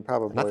 I mean,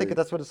 probably And I think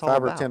that's what it's all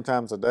 5 about. or 10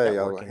 times a day.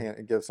 I'll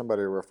Networking. give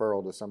somebody a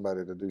referral to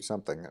somebody to do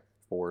something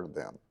for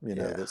them.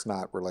 Yeah. That's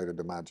not related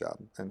to my job,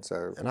 and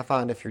so. And I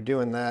find if you're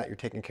doing that, you're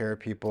taking care of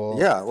people.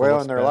 Yeah, for well,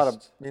 what's and there are a lot of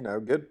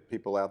best. good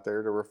people out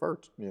there to refer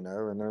to, and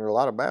there are a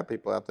lot of bad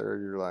people out there.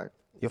 You're like,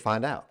 You'll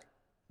find out.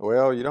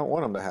 well, you don't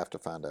want them to have to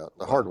find out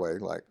the hard way,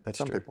 like That's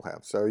some true. people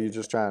have. So you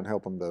just try and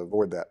help them to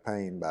avoid that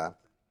pain by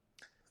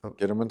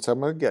Get them in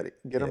somebody good.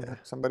 Get them Yeah.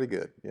 somebody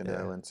good, you know.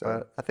 Yeah. And so,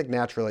 But I think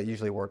naturally it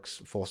usually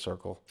works full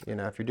circle. You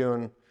know, if you're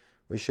doing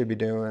what you should be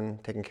doing,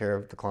 taking care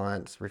of the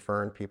clients,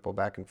 referring people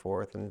back and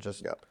forth, and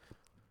just yeah,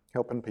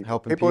 helping people.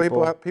 helping People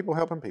people. people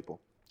helping people.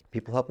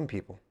 People helping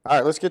people. All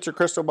right, let's get your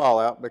crystal ball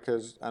out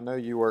because I know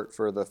you work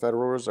for the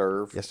Federal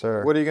Reserve. Yes,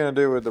 sir. What are you going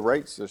to do with the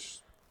rates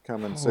this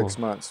coming 6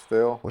 months,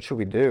 Phil? What should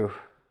we do?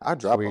 I'd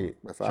drop them.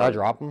 Should I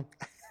drop them?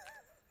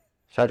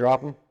 Should I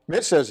drop them?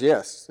 Mitch says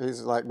yes.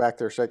 He's like back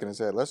there shaking his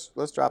head. Let's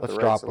drop the Let's rates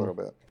drop a little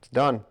bit. It's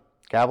done.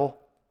 Gavel.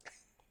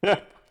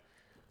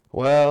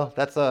 Well,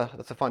 that's a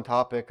fun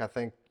topic. I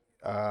think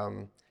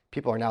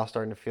people are now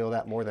starting to feel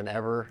that more than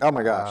ever. Oh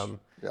my gosh.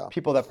 Yeah.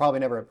 People that probably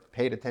never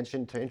paid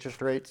attention to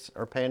interest rates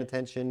are paying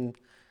attention,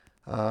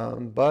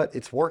 but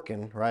it's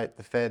working, right?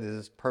 The Fed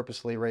has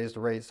purposely raised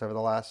rates over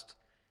the last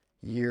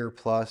year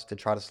plus to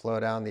try to slow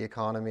down the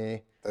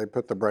economy. They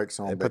put the brakes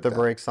on. They put the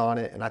brakes on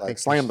it, and I think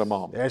slammed them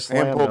on. Yeah, And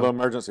slammed pulled the them.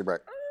 emergency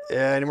brake.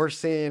 Yeah, and we're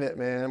seeing it,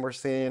 man. We're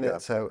seeing Yeah.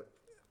 it. So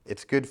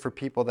it's good for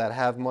people that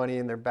have money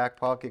in their back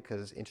pocket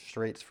because interest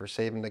rates for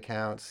saving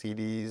accounts,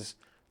 CDs.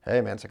 Hey,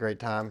 man, it's a great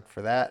time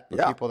for that. For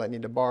Yeah. people that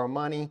need to borrow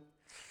money,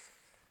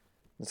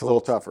 It's a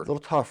little tougher. a little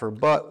tougher.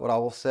 But what I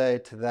will say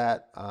to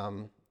that,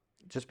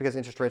 just because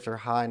interest rates are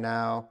high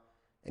now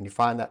and you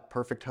find that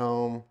perfect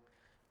home,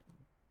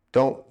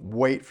 don't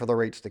wait for the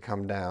rates to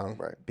come down.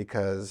 Right.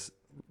 Because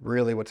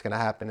really what's going to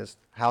happen is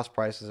house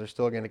prices are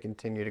still going to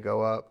continue to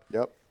go up.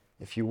 Yep.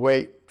 If you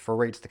wait for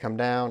rates to come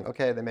down,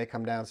 okay, they may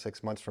come down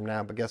 6 months from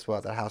now, but guess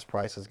what? The house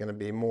price is going to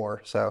be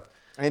more. So,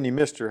 And you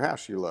missed your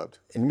house you loved.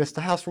 and you missed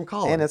the house from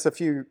Colin. And it's a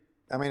few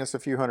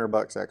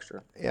 $100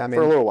 extra. Yeah, I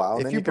for a little while.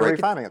 if Then you you can break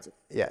it- refinance it.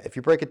 Yeah, if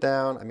you break it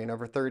down, I mean,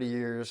 over 30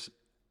 years,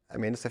 I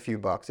mean, it's a few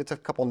bucks. It's a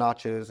couple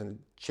nachos and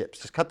chips.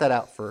 Just cut that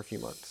out for a few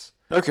months.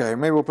 Okay,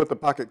 maybe we'll put the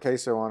pocket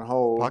queso on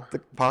hold.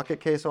 Pocket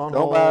queso on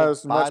Don't hold. buy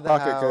as much the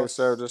pocket house.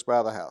 queso, just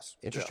buy the house.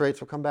 Interest rates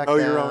will come back Mow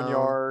down. your own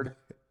yard.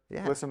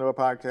 Yeah. Listen to a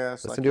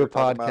podcast. Listen like to you a were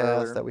talking about podcast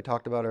earlier. that we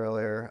talked about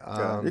earlier.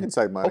 Yeah, you can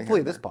save money Hopefully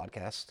here this and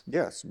podcast.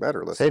 Yes, better.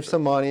 Listen Save to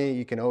some money.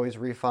 You can always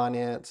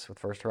refinance with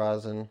First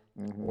Horizon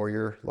or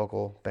your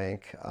local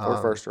bank. it. Or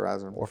First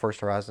Horizon. Or First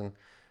Horizon.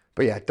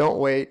 But yeah, don't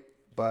wait.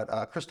 But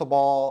crystal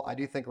ball, I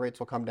do think rates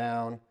will come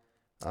down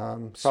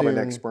Probably soon.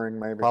 next spring,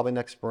 maybe. Probably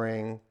next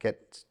spring.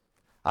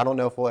 I don't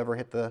know if we'll ever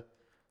hit the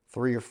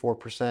 3 or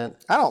 4%.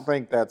 I don't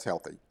think that's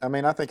healthy. I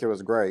mean, I think it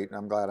was great.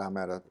 I'm glad I'm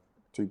at a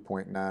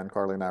 2.9.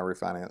 Carly and I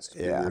refinanced. a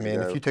few Yeah, I years mean,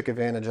 ago. if you took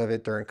advantage of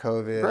it during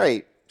COVID,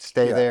 Great.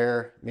 stay Yeah.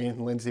 there. Me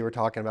and Lindsay were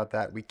talking about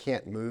that. We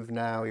can't move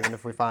now, even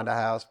if we find a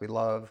house we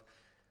love,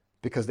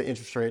 because the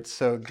interest rate's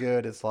so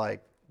good. It's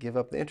like give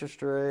up the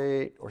interest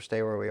rate or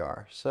stay where we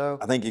are. So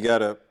I think you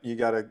gotta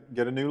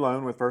get a new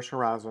loan with First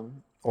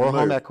Horizon or and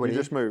home move. equity. You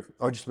just move.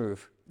 Or just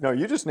move. No,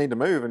 you just need to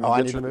move and Oh, I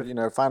get need to your,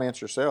 move?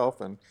 finance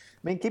yourself. And I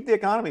mean, keep the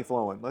economy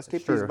flowing. Let's keep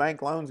these true.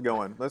 bank loans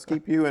going. Let's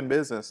keep you in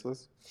business.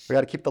 We got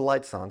to keep the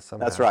lights on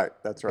somehow. That's right.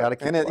 That's right. Gotta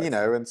keep And the it,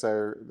 lights and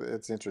so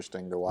it's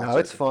interesting to watch. No,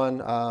 it's fun.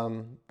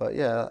 But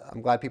yeah,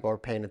 I'm glad people are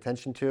paying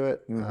attention to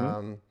it. Mm-hmm.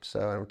 And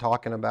we're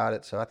talking about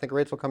it. So I think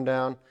rates will come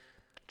down.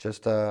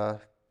 Just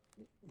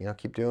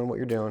keep doing what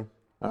you're doing.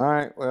 All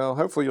right. Well,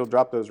 hopefully you'll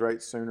drop those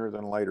rates sooner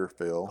than later,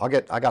 Phil.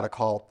 I got a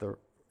call at the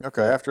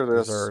Okay. After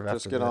this, Reserve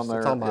just after get on this. there.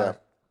 It's on my-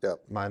 Yeah.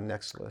 my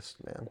next list,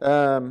 man.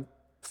 Yeah.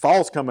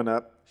 Fall's coming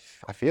up.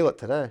 I feel it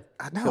today.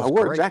 I know. Feels I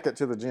wore a great. jacket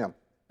to the gym.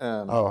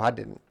 Oh, I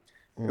didn't.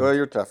 Well,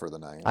 you're tougher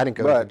than I am. I didn't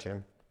go But, to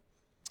the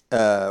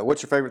gym.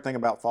 what's your favorite thing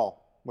about fall?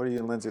 What do you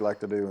and Lindsay like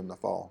to do in the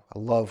fall? I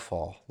love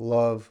fall.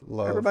 Love.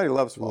 Everybody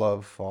loves fall.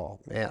 Love fall.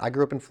 Man, I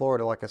grew up in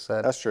Florida, like I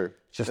said. That's true.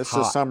 Just it's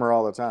hot. just summer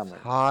all the time. There.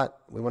 Hot.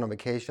 We went on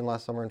vacation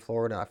last summer in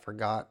Florida. I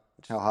forgot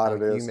just How hot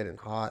it is. humid and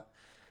hot.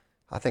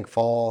 I think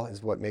fall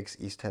is what makes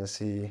East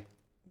Tennessee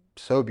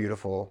so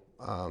beautiful.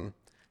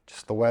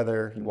 Just the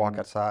weather. You Mm-hmm. walk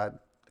outside,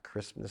 the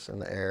crispness in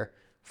the air.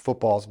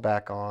 Football's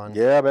back on.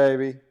 Yeah,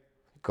 baby.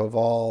 Go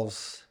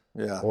Vols.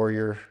 Yeah.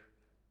 Warrior.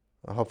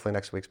 Hopefully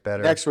next week's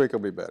better. Next week will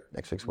be better.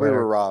 Next week's We better.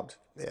 were robbed.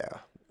 Yeah,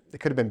 it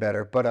could have been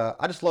better, but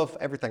I just love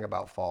everything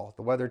about fall.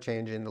 The weather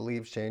changing, the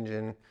leaves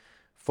changing,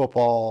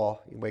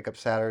 football. You wake up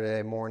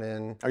Saturday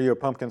morning, Are you a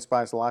pumpkin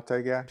spice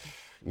latte guy?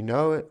 you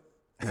know it.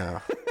 No,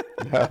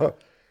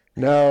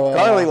 no.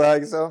 Carly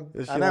likes them.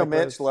 does she I know like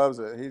Mitch those? loves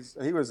it.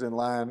 He was in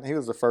line. He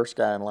was the first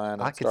guy in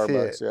line I at could see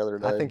Starbucks it. the other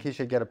day. I think he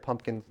should get a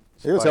pumpkin.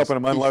 he was spice helping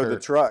him unload the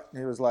t-shirt. truck.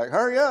 He was like,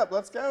 "Hurry up,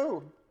 let's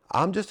go."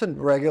 I'm just a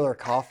regular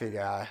coffee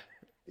guy,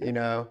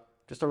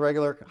 just a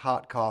regular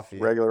hot coffee.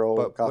 Regular old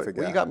But coffee what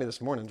guy. you got me this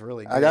morning is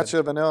really good. I got you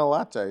a vanilla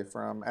latte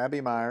from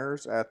Abby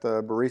Myers at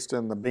the Barista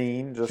and the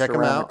Bean, just Check 'em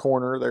around the out.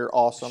 corner. They're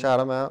awesome. Shout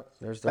them out.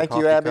 There's the Thank you,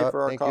 coffee Abby, cup.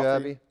 for our Thank coffee. you,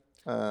 Abby.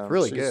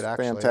 really She's good,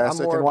 actually. I'm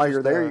fantastic. more And of while you're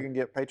just there, a- you can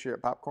get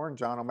Patriot popcorn.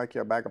 John will make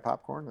you a bag of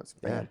popcorn. That's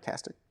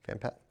fantastic.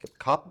 Fantastic.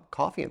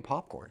 Coffee and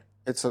popcorn.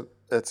 It's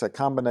a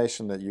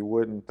combination that you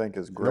wouldn't think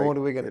is great. Then what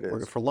are we It gonna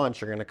is. for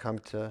lunch? You're gonna come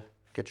to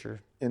get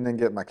your And then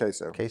get my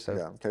queso. Queso.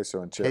 Yeah,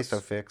 queso and chips. queso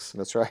fix.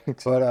 That's right.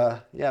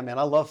 But yeah, man,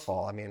 I love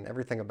fall. I mean,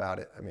 everything about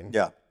it. I mean,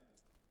 Yeah.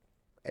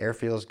 Air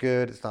feels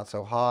good. It's not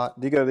so hot.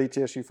 Do you go to the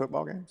ETSU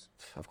football games?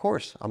 Of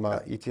course, I'm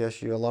a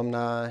ETSU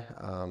alumni.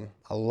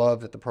 I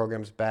love that the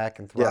program's back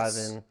and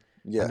thriving.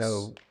 Yes. I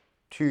know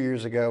 2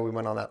 years ago we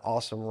went on that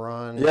awesome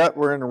run. Yeah,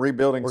 we're in a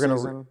rebuilding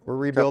season. We're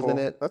rebuilding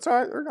it. That's all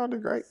right. We're going to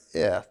do great.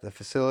 Yeah, the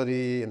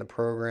facility and the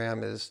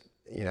program is,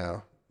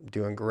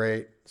 doing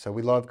great. So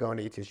we love going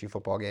to ETSU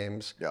football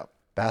games. Yeah.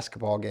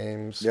 Basketball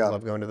games. Yeah.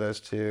 Love going to those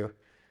too.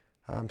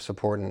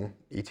 Supporting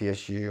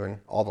ETSU and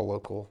all the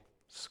local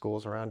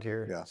schools around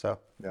here. Yeah. So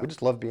we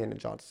just love being in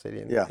Johnson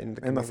City. And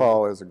in the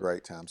fall is a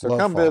great time. So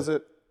come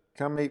visit,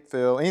 come meet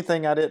Phil.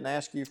 Anything I didn't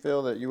ask you,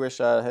 Phil, that you wish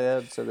I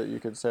had so that you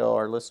could tell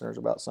our listeners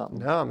about something?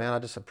 No, man, I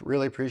just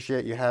really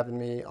appreciate you having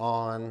me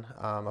on.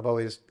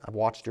 I've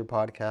watched your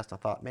podcast. I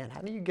thought, man,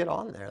 how do you get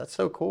on there? That's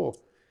so cool.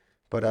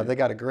 But they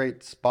got a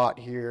great spot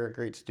here, a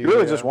great studio. You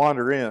really just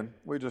wander in.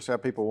 We just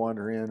have people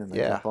wander in and they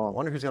jump on. I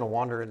wonder who's going to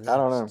wander in next. I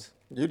don't know.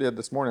 You did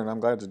this morning.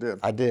 I'm glad you did.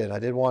 I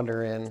did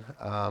wander in,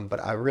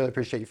 but I really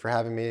appreciate you for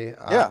having me.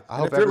 Yeah, I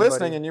hope if you're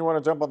listening and you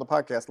want to jump on the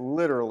podcast,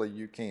 literally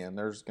you can.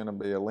 There's going to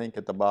be a link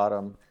at the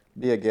bottom.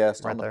 Be a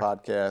guest on the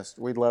podcast.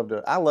 We'd love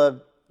to. I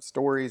love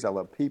stories. I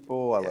love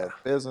people. I love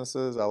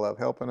businesses. I love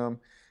helping them.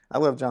 I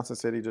love Johnson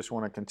City. Just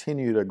want to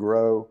continue to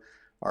grow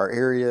our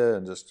area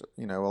and just,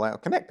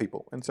 connect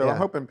people. And so I'm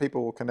hoping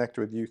people will connect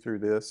with you through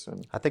this.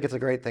 And I think it's a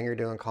great thing you're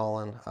doing,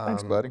 Colin.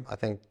 Thanks, buddy. I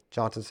think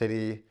Johnson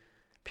City,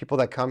 people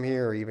that come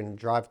here or even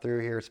drive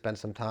through here, spend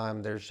some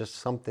time, there's just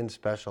something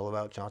special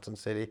about Johnson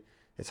City.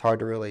 It's hard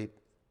to really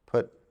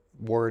put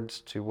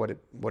words to what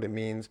it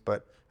means,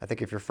 but I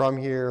think if you're from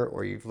here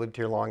or you've lived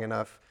here long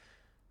enough,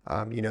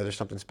 there's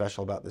something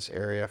special about this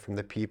area, from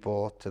the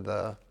people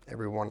to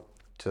everyone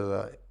to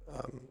the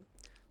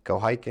go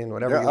hiking,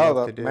 whatever you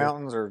love to do. The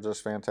mountains are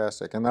just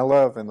fantastic. And I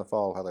love in the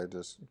fall how they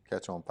just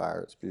catch on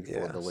fire. It's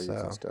beautiful with the leaves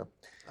and stuff.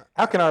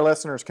 How can our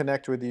listeners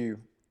connect with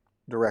you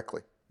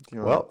directly?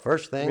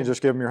 First thing. Let me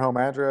just give them your home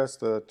address,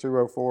 the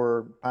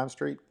 204 Pine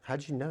Street.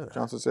 How'd you know that?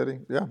 Johnson City.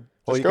 Yeah.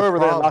 Just go over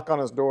there and knock on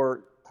his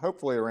door.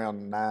 Hopefully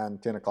around 9,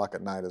 10 o'clock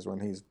at night is when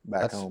he's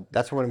back home.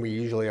 That's when we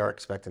usually are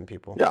expecting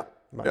people. Yeah.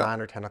 About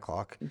 9 or 10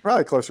 o'clock.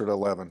 Probably closer to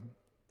 11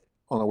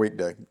 on a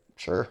weekday.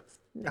 Sure.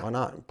 Why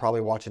not? Probably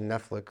watching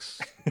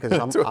Netflix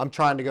because I'm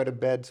trying to go to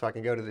bed so I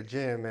can go to the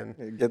gym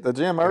and get the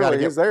gym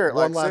early. He's there at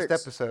one like 6.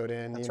 last episode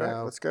in. That's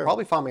right. Let's go.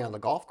 Probably find me on the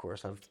golf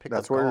course.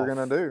 That's what you're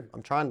gonna do.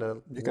 I'm trying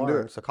to. You can do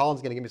it. So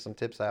Colin's gonna give me some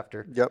tips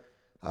after. Yep.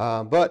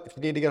 But if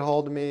you need to get a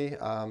hold of me,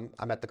 I'm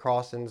at the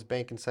Crossings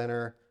Banking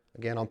Center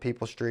again on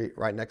People Street,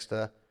 right next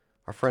to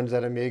our friends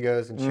at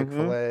Amigos and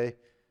Chick-fil-A.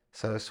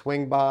 So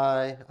swing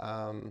by.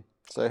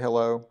 Say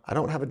hello. I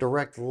don't have a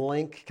direct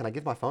link. Can I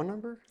give my phone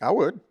number? I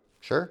would.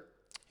 Sure.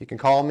 You can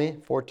call me,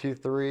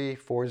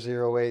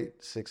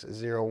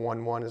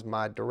 423-408-6011 is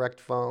my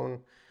direct phone.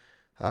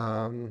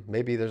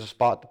 Maybe there's a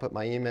spot to put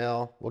my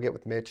email. We'll get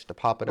with Mitch to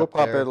pop it up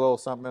there. We'll pop a little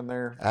something in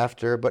there.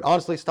 After. But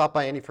honestly, stop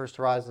by any First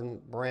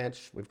Horizon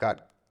branch. We've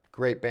got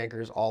great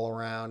bankers all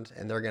around,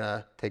 and they're going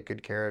to take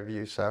good care of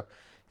you. So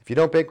if you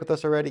don't bank with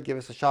us already, give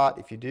us a shot.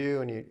 If you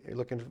do and you're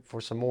looking for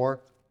some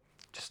more,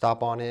 just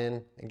stop on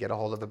in and get a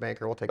hold of the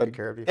banker. We'll take good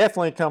care of you.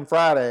 Definitely come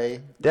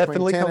Friday.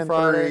 Definitely come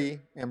Friday.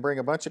 3, and bring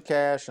a bunch of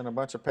cash and a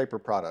bunch of paper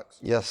products.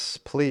 Yes,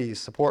 please.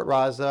 Support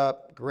Rise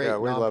Up. Great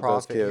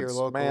nonprofit here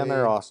locally. Man,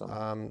 they're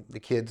awesome. The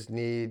kids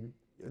need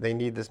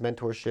this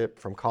mentorship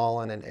from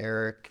Colin and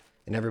Eric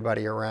and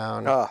everybody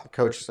around.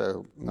 Coach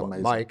so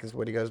amazing. Mike is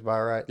what he goes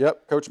by, right?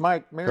 Yep, Coach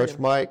Mike Marion. Coach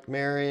Mike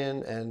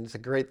Marion, and it's a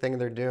great thing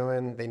they're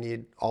doing. They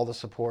need all the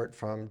support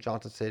from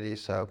Johnson City,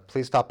 so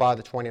please stop by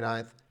the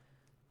 29th.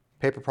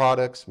 Paper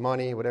products,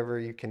 money, whatever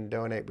you can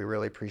donate, we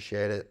really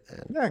appreciate it.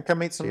 And come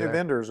meet some new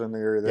vendors in the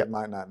area that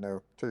might not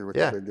know too, which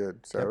will be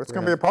good. So it's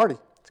going to be a party.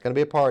 It's going to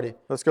be a party.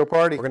 Let's go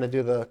party. We're going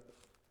to do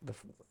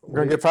we're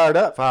going to get fired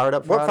up. Fired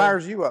up Friday. What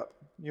fires you up?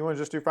 You want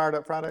to just do Fired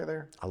Up Friday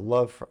there? I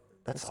love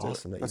That's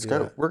awesome. Let's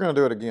go. That. We're going to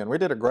do it again. We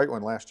did a great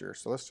one last year,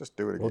 so let's just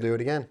do it again. We'll do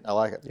it again. I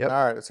like it. Yep.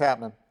 All right, it's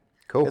happening.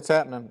 Cool. It's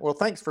happening. Well,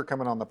 thanks for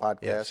coming on the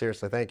podcast. Yeah,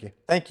 seriously, thank you.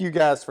 Thank you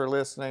guys for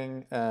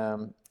listening.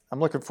 I'm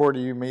looking forward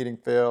to you meeting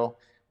Phil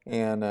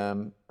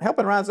and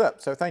helping Rise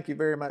Up. So thank you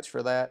very much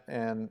for that.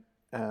 And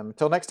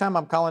until next time,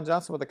 I'm Colin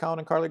Johnson with the Colin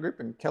and Carly Group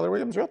and Keller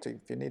Williams Realty.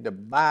 If you need to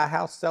buy a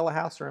house, sell a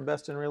house, or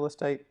invest in real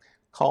estate,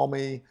 call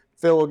me.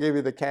 Phil will give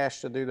you the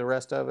cash to do the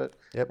rest of it.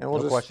 Yep, and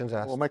we'll questions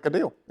asked. We'll make a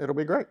deal. It'll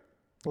be great.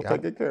 We'll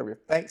take good care of you.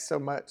 Thanks so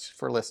much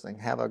for listening.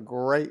 Have a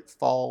great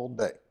fall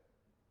day.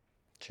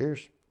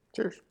 Cheers.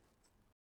 Cheers.